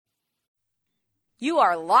You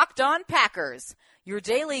are Locked On Packers, your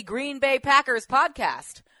daily Green Bay Packers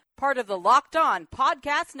podcast, part of the Locked On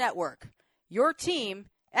Podcast Network, your team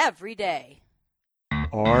every day.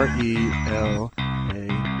 RELAX.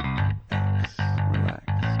 Relax.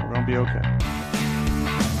 We're going to be okay.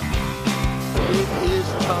 It is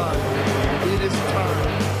time. It is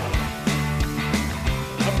time.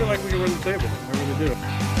 I feel like we can run the table. I really do.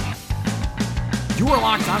 You are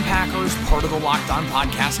Locked On Packers, part of the Locked On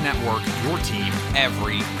Podcast Network, your team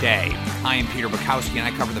every day. I am Peter Bukowski, and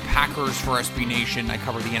I cover the Packers for SB Nation. I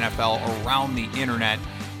cover the NFL around the internet.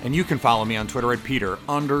 And you can follow me on Twitter at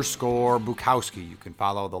Peter_Bukowski. You can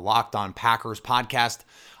follow the Locked On Packers podcast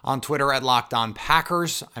on Twitter at Locked On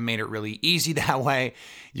Packers. I made it really easy that way.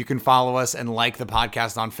 You can follow us and like the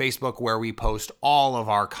podcast on Facebook, where we post all of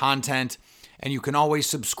our content. And you can always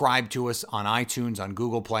subscribe to us on iTunes, on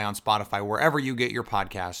Google Play, on Spotify, wherever you get your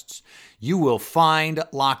podcasts. You will find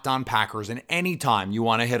Locked On Packers, and anytime you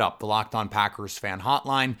want to hit up the Locked On Packers fan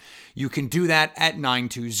hotline, you can do that at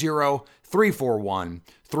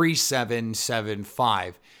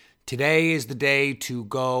 920-341-3775. Today is the day to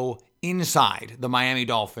go inside the Miami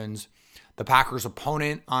Dolphins, the Packers'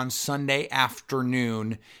 opponent, on Sunday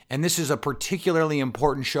afternoon. And this is a particularly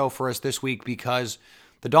important show for us this week because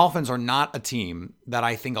the Dolphins are not a team that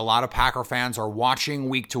I think a lot of Packer fans are watching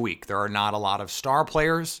week to week. There are not a lot of star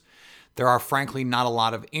players. There are, frankly, not a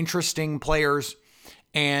lot of interesting players.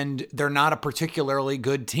 And they're not a particularly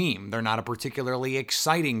good team. They're not a particularly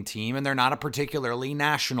exciting team. And they're not a particularly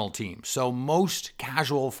national team. So most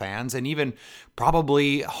casual fans, and even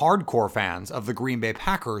probably hardcore fans of the Green Bay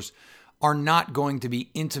Packers, are not going to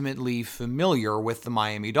be intimately familiar with the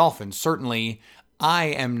Miami Dolphins. Certainly, I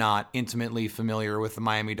am not intimately familiar with the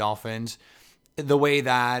Miami Dolphins the way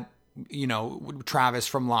that, Travis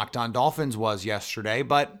from Locked On Dolphins was yesterday,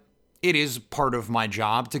 but it is part of my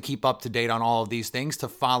job to keep up to date on all of these things, to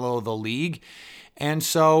follow the league. And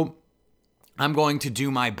so I'm going to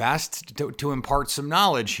do my best to impart some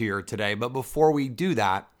knowledge here today. But before we do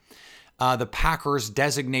that, the Packers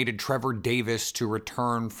designated Trevor Davis to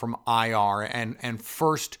return from IR. And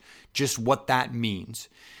first, just what that means.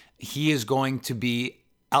 He is going to be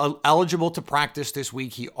eligible to practice this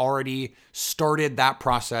week. He already started that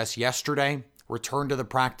process yesterday, returned to the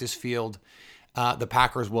practice field. The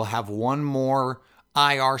Packers will have one more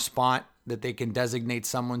IR spot that they can designate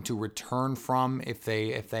someone to return from if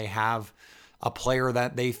they have a player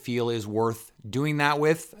that they feel is worth doing that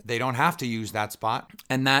with. They don't have to use that spot.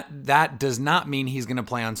 And that does not mean he's going to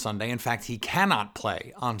play on Sunday. In fact, he cannot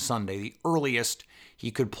play on Sunday. The earliest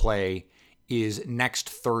he could play is next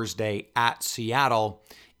Thursday at Seattle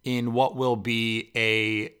in what will be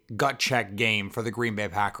a gut check game for the Green Bay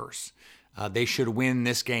Packers. They should win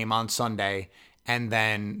this game on Sunday, and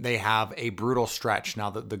then they have a brutal stretch. Now,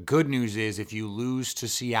 the good news is if you lose to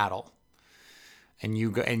Seattle and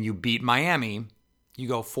you beat Miami, you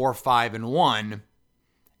go 4-5-1.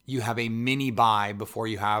 You have a mini bye before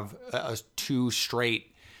you have two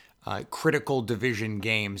straight critical division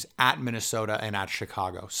games at Minnesota and at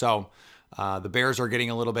Chicago. So the Bears are getting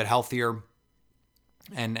a little bit healthier,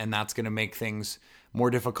 and that's going to make things more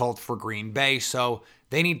difficult for Green Bay. So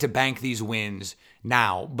they need to bank these wins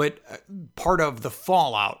now. But part of the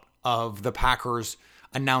fallout of the Packers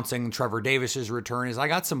announcing Trevor Davis's return is I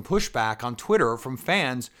got some pushback on Twitter from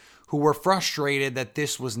fans who were frustrated that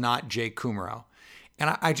this was not Jake Kumerow.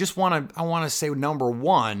 And I just want to say, number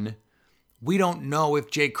one, we don't know if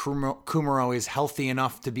Jake Kumerow is healthy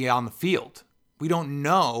enough to be on the field. We don't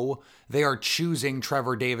know they are choosing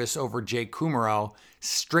Trevor Davis over Jake Kumerow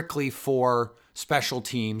strictly for special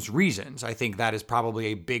teams reasons. I think that is probably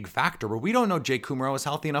a big factor, but we don't know Jake Kumerow is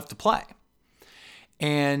healthy enough to play.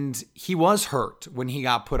 And he was hurt when he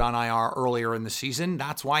got put on IR earlier in the season.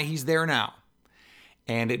 That's why he's there now.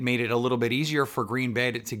 And it made it a little bit easier for Green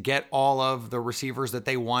Bay to get all of the receivers that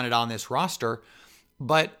they wanted on this roster.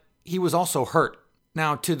 But he was also hurt.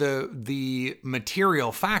 Now, to the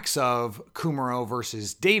material facts of Kumerow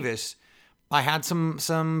versus Davis, I had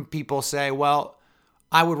some people say, well,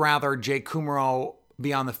 I would rather Jake Kumerow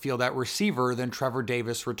be on the field at receiver than Trevor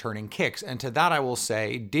Davis returning kicks. And to that I will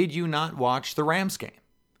say, did you not watch the Rams game?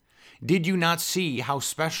 Did you not see how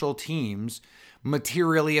special teams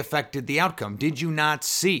materially affected the outcome? Did you not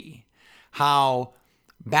see how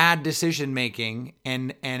bad decision-making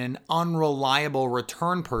and an unreliable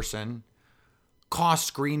return person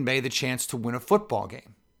cost Green Bay the chance to win a football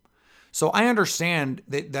game? So I understand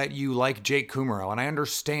that you like Jake Kumerow, and I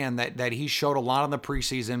understand that he showed a lot in the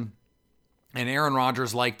preseason, and Aaron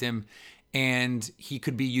Rodgers liked him, and he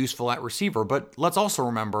could be useful at receiver. But let's also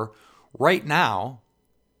remember, right now,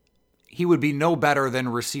 he would be no better than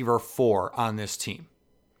receiver 4 on this team,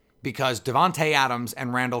 because Davante Adams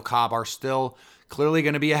and Randall Cobb are still clearly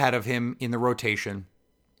going to be ahead of him in the rotation.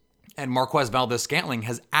 And Marquez Valdes-Scantling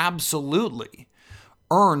has absolutely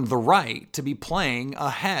earned the right to be playing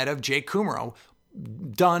ahead of Jake Kumerow,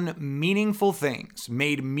 done meaningful things,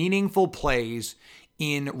 made meaningful plays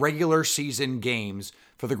in regular season games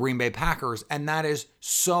for the Green Bay Packers. And that is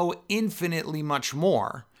so infinitely much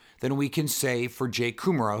more than we can say for Jake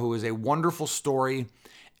Kumerow, who is a wonderful story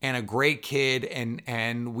and a great kid. And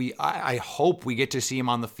I hope we get to see him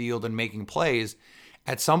on the field and making plays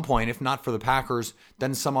at some point, if not for the Packers,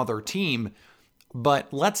 then some other team.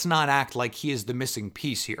 But let's not act like he is the missing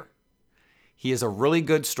piece here. He is a really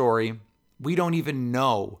good story. We don't even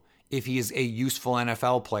know if he is a useful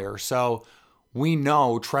NFL player. So we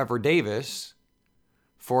know Trevor Davis,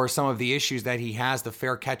 for some of the issues that he has, the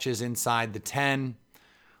fair catches inside the 10.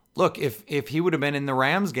 Look, if he would have been in the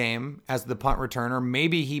Rams game as the punt returner,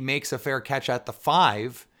 maybe he makes a fair catch at the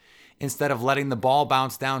 5 instead of letting the ball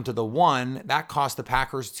bounce down to the 1. That cost the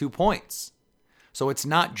Packers 2 points. So it's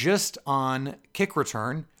not just on kick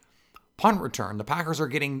return, punt return. The Packers are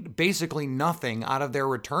getting basically nothing out of their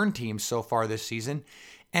return teams so far this season.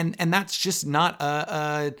 And that's just not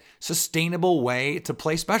a sustainable way to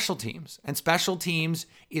play special teams. And special teams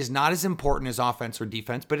is not as important as offense or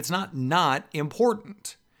defense, but it's not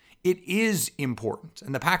important. It is important.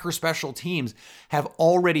 And the Packers special teams have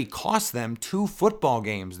already cost them 2 football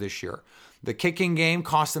games this year. The kicking game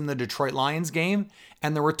cost them the Detroit Lions game,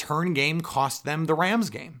 and the return game cost them the Rams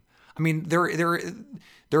game. I mean,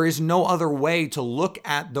 there is no other way to look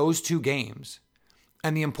at those 2 games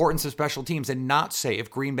and the importance of special teams and not say if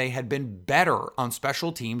Green Bay had been better on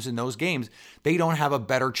special teams in those games, they don't have a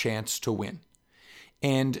better chance to win.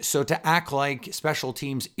 And so to act like special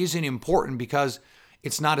teams isn't important because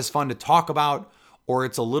it's not as fun to talk about, or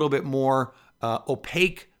it's a little bit more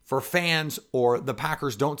opaque for fans, or the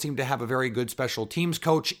Packers don't seem to have a very good special teams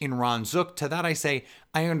coach in Ron Zook, to that I say,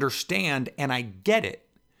 I understand and I get it,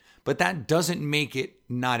 but that doesn't make it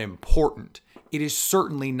not important. It is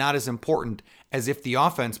certainly not as important as if the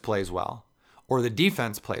offense plays well or the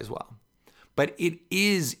defense plays well. But it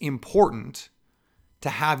is important to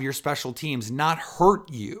have your special teams not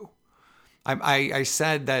hurt you. I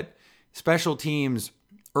said that special teams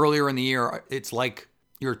earlier in the year, it's like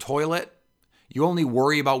your toilet. You only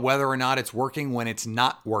worry about whether or not it's working when it's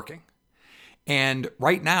not working. And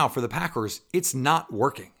right now for the Packers, it's not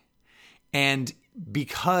working. And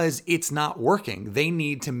because it's not working, they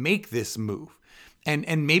need to make this move.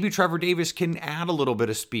 And maybe Trevor Davis can add a little bit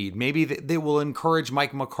of speed. Maybe they will encourage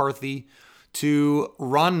Mike McCarthy to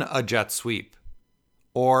run a jet sweep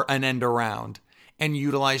or an end around and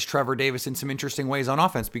utilize Trevor Davis in some interesting ways on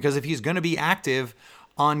offense. Because if he's going to be active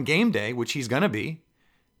on game day, which he's going to be,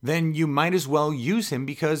 then you might as well use him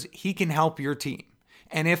because he can help your team.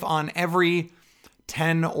 And if on every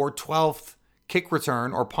 10 or 12th kick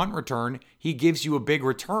return or punt return, he gives you a big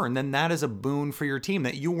return, then that is a boon for your team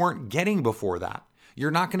that you weren't getting before that. You're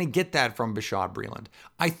not going to get that from Bashaud Breeland.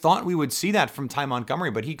 I thought we would see that from Ty Montgomery,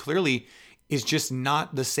 but he clearly is just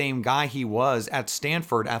not the same guy he was at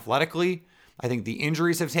Stanford athletically. I think the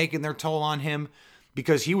injuries have taken their toll on him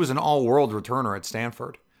because he was an all-world returner at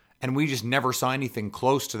Stanford. And we just never saw anything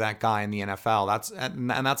close to that guy in the NFL.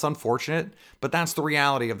 That's unfortunate, but that's the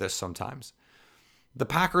reality of this sometimes. The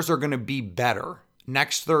Packers are going to be better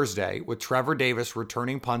next Thursday with Trevor Davis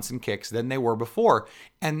returning punts and kicks than they were before.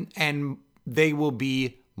 And they will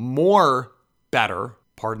be more better,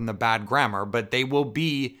 pardon the bad grammar, but they will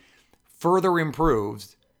be further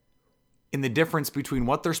improved in the difference between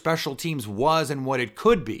what their special teams was and what it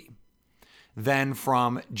could be than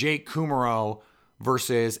from Jake Kumerow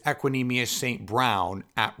versus Equanimeous St. Brown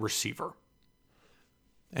at receiver.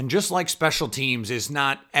 And just like special teams is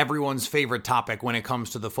not everyone's favorite topic when it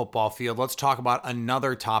comes to the football field, let's talk about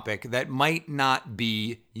another topic that might not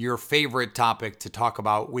be your favorite topic to talk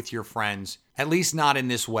about with your friends, at least not in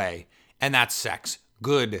this way, and that's sex.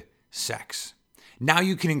 Good sex. Now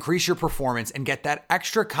you can increase your performance and get that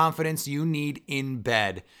extra confidence you need in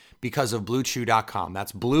bed because of BlueChew.com.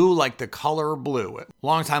 That's blue like the color blue.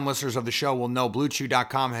 Longtime listeners of the show will know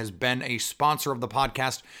BlueChew.com has been a sponsor of the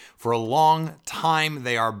podcast for a long time.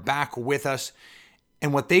 They are back with us.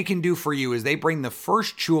 And what they can do for you is they bring the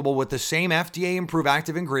first chewable with the same FDA-approved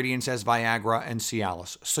active ingredients as Viagra and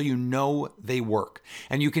Cialis, so you know they work.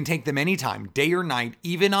 And you can take them anytime, day or night,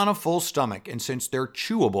 even on a full stomach. And since they're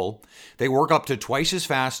chewable, they work up to twice as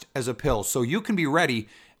fast as a pill, so you can be ready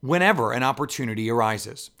whenever an opportunity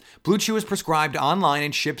arises. Blue Chew is prescribed online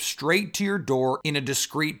and shipped straight to your door in a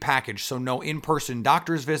discreet package, so no in-person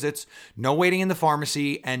doctor's visits, no waiting in the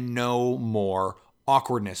pharmacy, and no more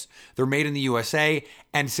awkwardness. They're made in the USA,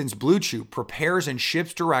 and since Blue Chew prepares and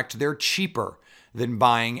ships direct, they're cheaper than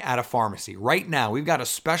buying at a pharmacy. Right now, we've got a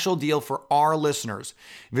special deal for our listeners.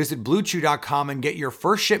 Visit BlueChew.com and get your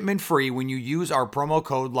first shipment free when you use our promo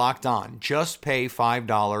code LOCKEDON. Just pay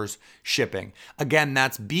 $5 shipping. Again,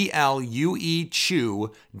 that's BLUE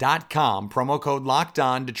Chew.com, promo code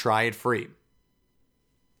LOCKEDON to try it free.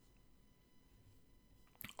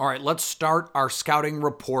 All right, let's start our scouting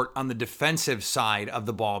report on the defensive side of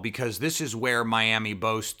the ball, because this is where Miami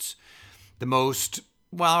boasts the most,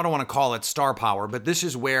 well, I don't want to call it star power, but this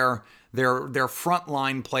is where their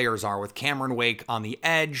frontline players are, with Cameron Wake on the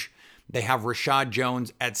edge. They have Rashad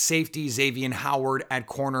Jones at safety, Xavier Howard at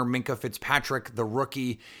corner. Minkah Fitzpatrick, the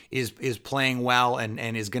rookie, is playing well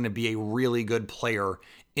and is going to be a really good player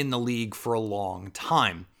in the league for a long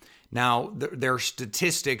time. Now, their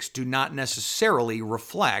statistics do not necessarily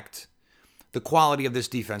reflect the quality of this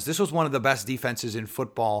defense. This was one of the best defenses in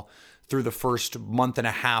football through the first month and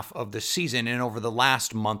a half of the season, and over the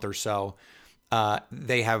last month or so,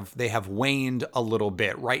 they have waned a little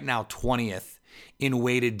bit. Right now, 20th in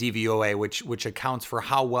weighted DVOA, which accounts for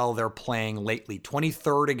how well they're playing lately.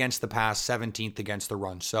 23rd against the pass, 17th against the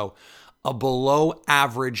run. So a below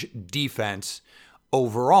average defense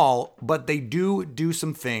overall, but they do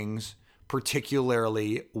some things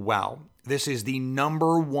particularly well. This is the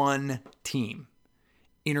number one team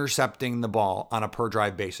intercepting the ball on a per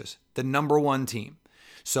drive basis. The number one team.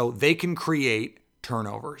 So they can create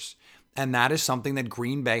turnovers. And that is something that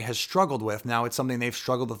Green Bay has struggled with. Now, it's something they've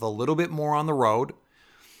struggled with a little bit more on the road.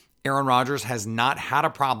 Aaron Rodgers has not had a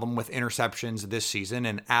problem with interceptions this season.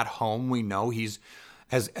 And at home, we know he's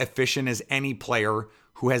as efficient as any player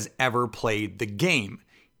who has ever played the game.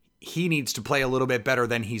 He needs to play a little bit better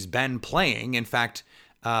than he's been playing. In fact,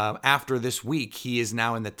 after this week, he is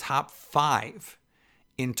now in the top 5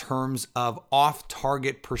 in terms of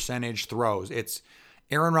off-target percentage throws. It's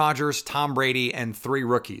Aaron Rodgers, Tom Brady, and 3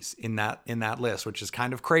 rookies in that list, which is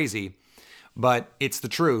kind of crazy, but it's the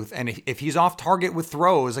truth. And if he's off target with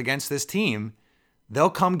throws against this team,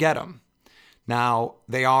 they'll come get him. Now,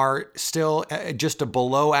 they are still just a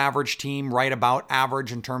below average team, right about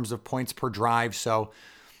average in terms of points per drive, so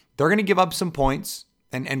they're going to give up some points,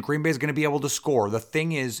 and Green Bay is going to be able to score. The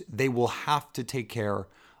thing is, they will have to take care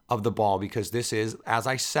of the ball, because this is, as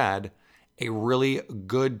I said, a really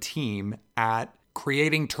good team at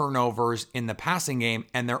creating turnovers in the passing game,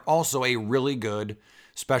 and they're also a really good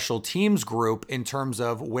special teams group in terms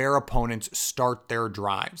of where opponents start their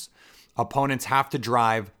drives. Opponents have to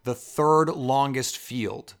drive the 3rd longest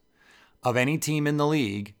field of any team in the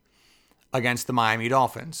league against the Miami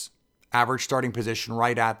Dolphins. Average starting position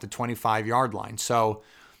right at the 25-yard line. So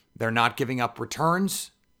they're not giving up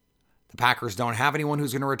returns. The Packers don't have anyone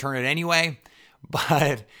who's going to return it anyway,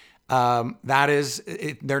 but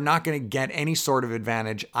they're not going to get any sort of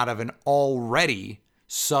advantage out of an already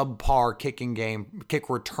subpar kick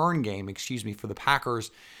return game, for the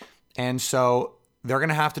Packers. And so they're going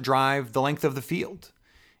to have to drive the length of the field.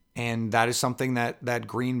 And that is something that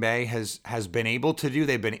Green Bay has been able to do.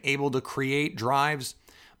 They've been able to create drives,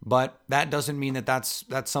 but that doesn't mean that's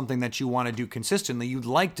something that you want to do consistently. You'd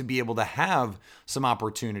like to be able to have some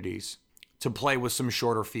opportunities to play with some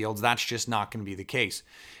shorter fields. That's just not going to be the case.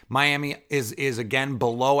 Miami is again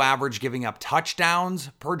below average, giving up touchdowns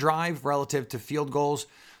per drive relative to field goals.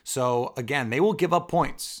 So again, they will give up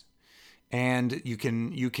points, and you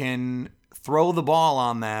can throw the ball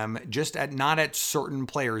on them, just not at certain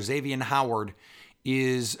players. Xavier Howard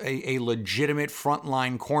is a legitimate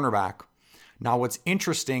frontline cornerback. Now, what's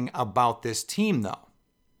interesting about this team, though,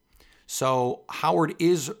 so Howard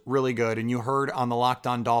is really good, and you heard on the Locked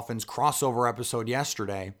On Dolphins crossover episode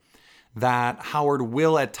yesterday that Howard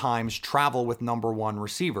will at times travel with number 1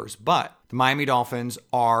 receivers, but the Miami Dolphins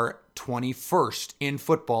are 21st in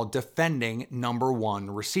football defending number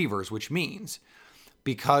 1 receivers, which means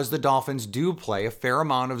because the Dolphins do play a fair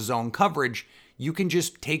amount of zone coverage, you can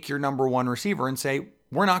just take your number 1 receiver and say,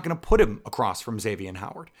 we're not going to put him across from Xavier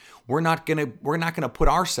Howard. We're not going to put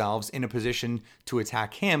ourselves in a position to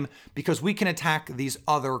attack him, because we can attack these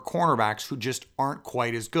other cornerbacks who just aren't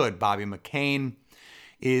quite as good. Bobby McCain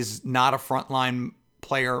is not a frontline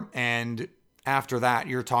player, and after that,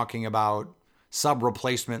 you're talking about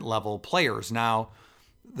sub-replacement level players. Now,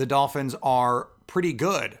 the Dolphins are pretty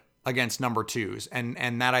good against number 2s,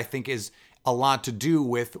 and that I think is a lot to do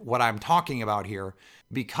with what I'm talking about here.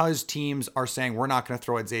 Because teams are saying we're not going to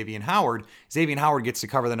throw at Xavier Howard gets to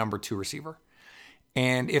cover the number 2 receiver.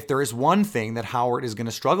 And if there is one thing that Howard is going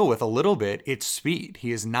to struggle with a little bit, it's speed.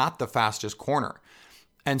 He is not the fastest corner.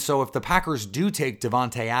 And so if the Packers do take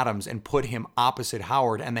Davante Adams and put him opposite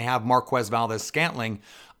Howard and they have Marquez Valdes-Scantling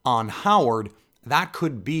on Howard, that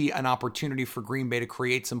could be an opportunity for Green Bay to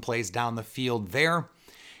create some plays down the field there.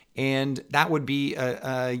 And that would be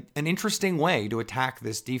an interesting way to attack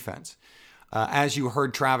this defense. As you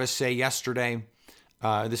heard Travis say yesterday,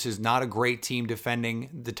 this is not a great team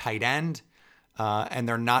defending the tight end. And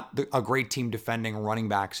they're not a great team defending running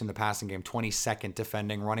backs in the passing game, 22nd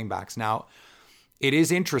defending running backs. Now, it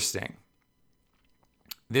is interesting.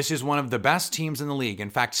 This is one of the best teams in the league. In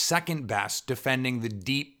fact, second best defending the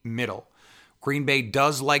deep middle. Green Bay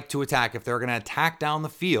does like to attack. If they're going to attack down the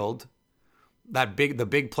field, the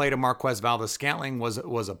big play to Marquez Valdes-Scantling was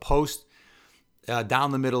a post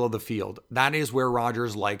down the middle of the field. That is where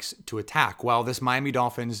Rodgers likes to attack. Well, this Miami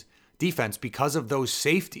Dolphins defense, because of those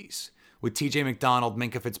safeties with TJ McDonald,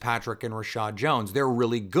 Minkah Fitzpatrick, and Rashad Jones, they're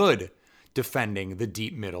really good defending the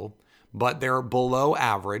deep middle, but they're below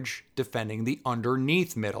average defending the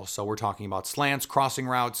underneath middle. So we're talking about slants, crossing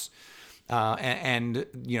routes, and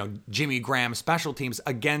Jimmy Graham special teams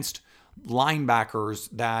against linebackers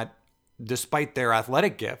that, despite their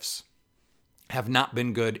athletic gifts, have not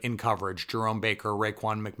been good in coverage. Jerome Baker,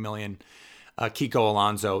 Raekwon McMillian, Kiko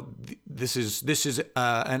Alonso. This is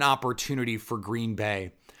an opportunity for Green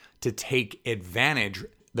Bay to take advantage.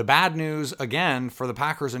 The bad news, again, for the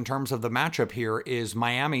Packers in terms of the matchup here is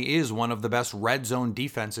Miami is one of the best red zone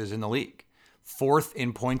defenses in the league. 4th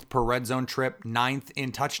in points per red zone trip, 9th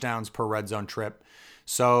in touchdowns per red zone trip.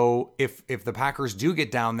 So if the Packers do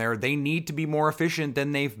get down there, they need to be more efficient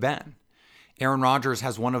than they've been. Aaron Rodgers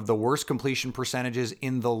has one of the worst completion percentages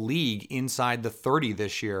in the league inside the 30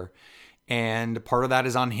 this year. And part of that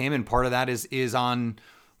is on him, and part of that is on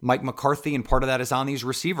Mike McCarthy, and part of that is on these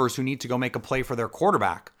receivers who need to go make a play for their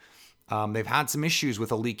quarterback. They've had some issues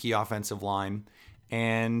with a leaky offensive line.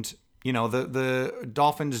 And, the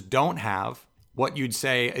Dolphins don't have what you'd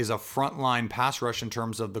say is a frontline pass rush in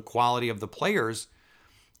terms of the quality of the players.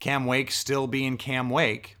 Cam Wake still being Cam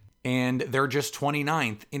Wake, and they're just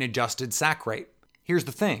 29th in adjusted sack rate. Here's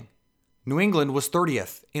the thing. New England was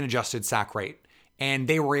 30th in adjusted sack rate. And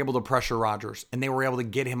they were able to pressure Rodgers, and they were able to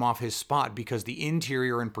get him off his spot because the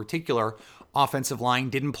interior in particular offensive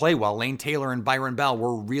line didn't play well. Lane Taylor and Byron Bell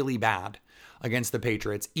were really bad against the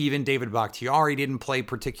Patriots. Even David Bakhtiari didn't play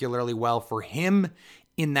particularly well for him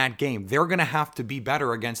in that game. They're going to have to be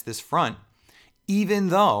better against this front, even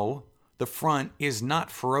though the front is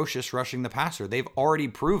not ferocious rushing the passer. They've already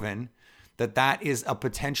proven that that is a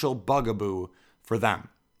potential bugaboo for them.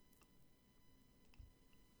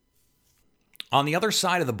 On the other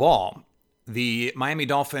side of the ball, the Miami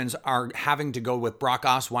Dolphins are having to go with Brock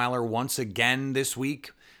Osweiler once again this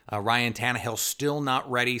week. Ryan Tannehill still not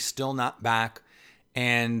ready, still not back.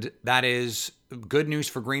 And that is good news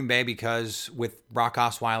for Green Bay because with Brock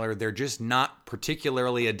Osweiler, they're just not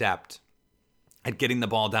particularly adept at getting the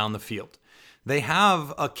ball down the field. They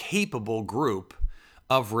have a capable group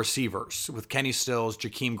of receivers with Kenny Stills,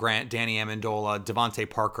 Jakeem Grant, Danny Amendola, Devontae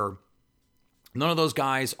Parker. None of those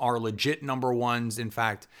guys are legit number ones. In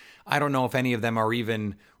fact, I don't know if any of them are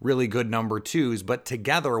even really good number twos, but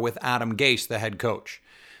together with Adam Gase, the head coach,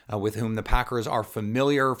 with whom the Packers are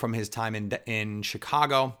familiar from his time in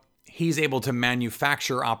Chicago, he's able to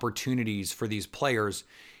manufacture opportunities for these players.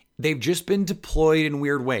 They've just been deployed in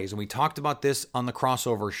weird ways. And we talked about this on the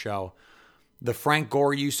crossover show. The Frank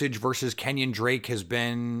Gore usage versus Kenyon Drake has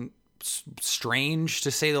been strange,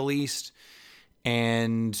 to say the least.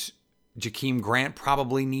 And Jakeem Grant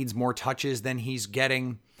probably needs more touches than he's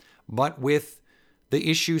getting. But with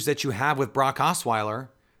the issues that you have with Brock Osweiler,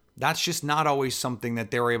 that's just not always something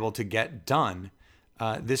that they're able to get done.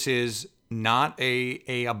 This is not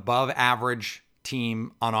a above average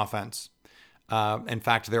team on offense. In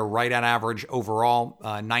fact, they're right at average overall,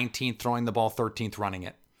 19th throwing the ball, 13th running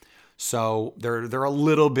it. So they're a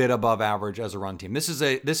little bit above average as a run team. This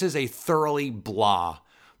is a thoroughly blah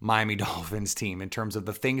Miami Dolphins team in terms of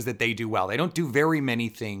the things that they do well. They don't do very many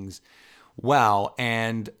things well,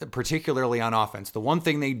 and particularly on offense. The one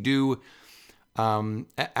thing they do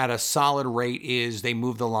at a solid rate is they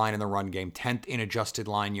move the line in the run game, 10th in adjusted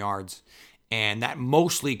line yards. And that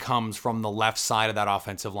mostly comes from the left side of that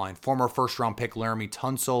offensive line. Former first-round pick Laramie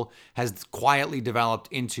Tunsil has quietly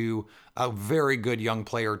developed into a very good young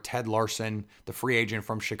player. Ted Larson, the free agent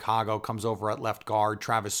from Chicago, comes over at left guard.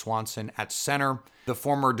 Travis Swanson at center, the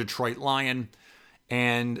former Detroit Lion.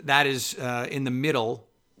 And that is in the middle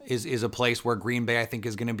is a place where Green Bay, I think,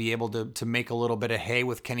 is going to be able to make a little bit of hay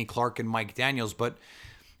with Kenny Clark and Mike Daniels. But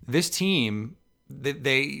this team,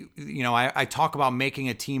 I talk about making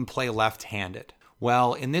a team play left-handed.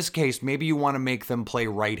 Well, in this case, maybe you want to make them play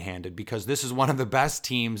right-handed because this is one of the best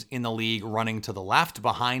teams in the league running to the left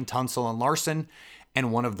behind Tunsil and Larson,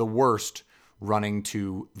 and one of the worst running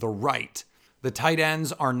to the right. The tight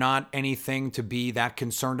ends are not anything to be that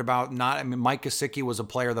concerned about. Mike Gesicki was a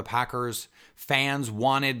player the Packers fans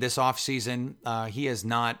wanted this offseason. He has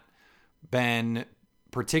not been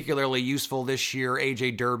particularly useful this year.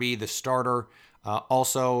 AJ Derby, the starter,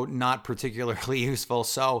 also not particularly useful.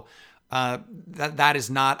 So that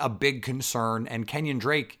is not a big concern. And Kenyon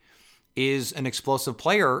Drake is an explosive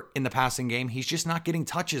player in the passing game. He's just not getting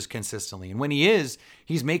touches consistently. And when he is,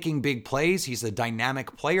 he's making big plays. He's a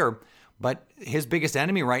dynamic player. But his biggest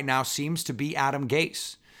enemy right now seems to be Adam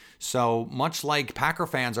Gase. So much like Packer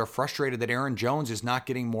fans are frustrated that Aaron Jones is not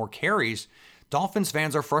getting more carries, Dolphins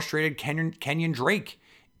fans are frustrated Kenyon Drake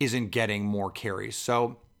isn't getting more carries.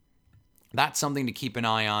 So that's something to keep an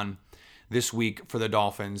eye on this week for the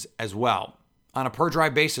Dolphins as well. On a per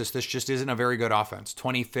drive basis, this just isn't a very good offense.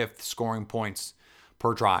 25th scoring points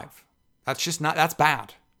per drive. That's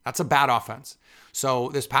bad. That's a bad offense. So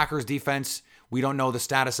this Packers defense, we don't know the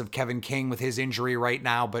status of Kevin King with his injury right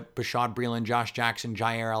now, but Bashaud Breeland, Josh Jackson,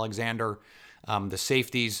 Jair Alexander, the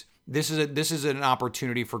safeties. This is an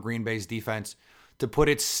opportunity for Green Bay's defense to put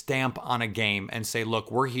its stamp on a game and say, look,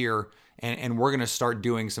 we're here and we're going to start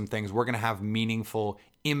doing some things. We're going to have meaningful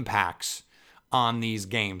impacts on these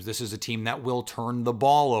games. This is a team that will turn the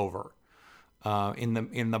ball over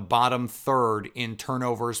in the bottom third in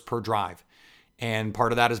turnovers per drive. And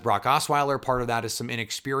part of that is Brock Osweiler. Part of that is some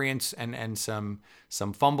inexperience and some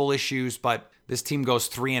fumble issues. But this team goes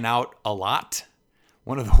 3 and out a lot.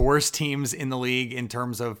 One of the worst teams in the league in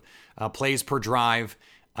terms of plays per drive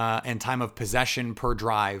and time of possession per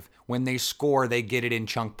drive. When they score, they get it in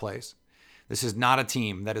chunk plays. This is not a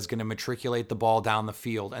team that is going to matriculate the ball down the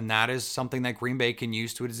field. And that is something that Green Bay can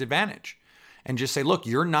use to its advantage. And just say, look,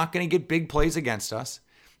 you're not going to get big plays against us.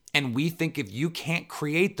 And we think if you can't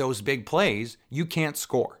create those big plays, you can't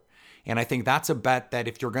score. And I think that's a bet that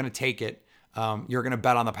if you're going to take it, you're going to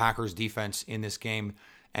bet on the Packers defense in this game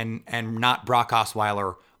and not Brock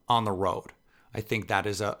Osweiler on the road. I think that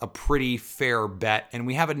is a pretty fair bet. And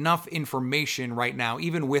we have enough information right now,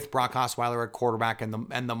 even with Brock Osweiler at quarterback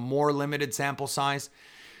and the more limited sample size,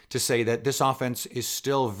 to say that this offense is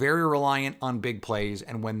still very reliant on big plays.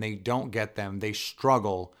 And when they don't get them, they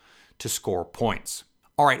struggle to score points.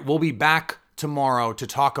 All right, we'll be back tomorrow to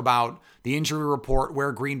talk about the injury report,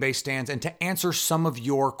 where Green Bay stands, and to answer some of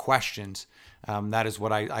your questions. That is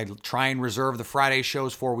what I try and reserve the Friday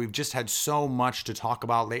shows for. We've just had so much to talk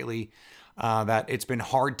about lately that it's been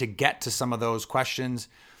hard to get to some of those questions,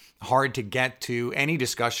 hard to get to any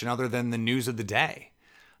discussion other than the news of the day.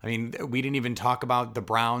 I mean, we didn't even talk about the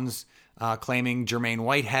Browns claiming Jermaine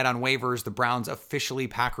Whitehead on waivers, the Browns officially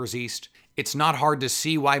Packers East. It's not hard to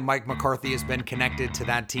see why Mike McCarthy has been connected to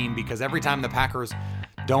that team, because every time the Packers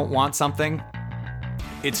don't want something,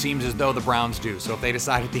 it seems as though the Browns do. So if they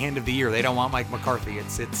decide at the end of the year they don't want Mike McCarthy,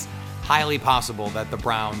 it's highly possible that the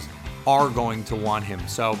Browns are going to want him.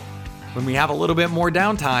 So when we have a little bit more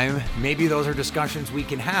downtime, maybe those are discussions we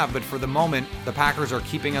can have. But for the moment, the Packers are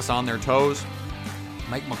keeping us on their toes.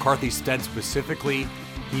 Mike McCarthy said specifically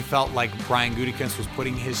he felt like Brian Gutekunst was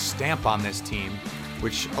putting his stamp on this team,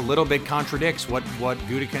 which a little bit contradicts what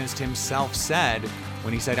Gutekunst himself said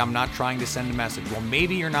when he said, I'm not trying to send a message. Well,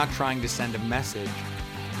 maybe you're not trying to send a message,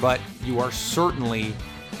 but you are certainly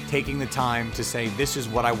taking the time to say, this is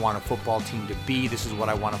what I want a football team to be. This is what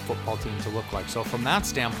I want a football team to look like. So from that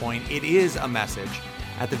standpoint, it is a message,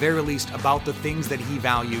 at the very least, about the things that he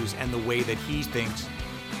values and the way that he thinks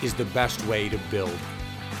is the best way to build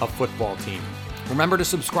a football team. Remember to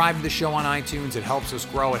subscribe to the show on iTunes. It helps us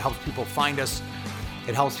grow. It helps people find us.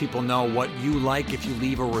 It helps people know what you like if you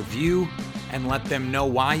leave a review and let them know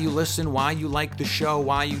why you listen, why you like the show,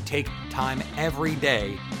 why you take time every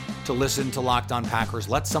day to listen to Locked On Packers.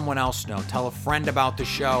 Let someone else know. Tell a friend about the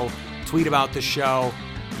show. Tweet about the show.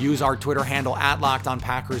 Use our Twitter handle at Locked On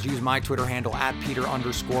Packers. Use my Twitter handle at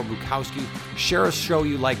Peter_Bukowski. Share a show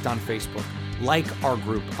you liked on Facebook. Like our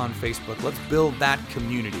group on Facebook. Let's build that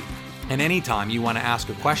community. And anytime you want to ask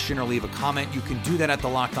a question or leave a comment, you can do that at the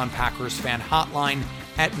Locked On Packers fan hotline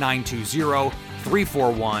at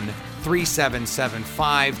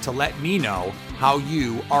 920-341-3775 to let me know how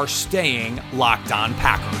you are staying locked on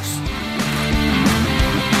Packers.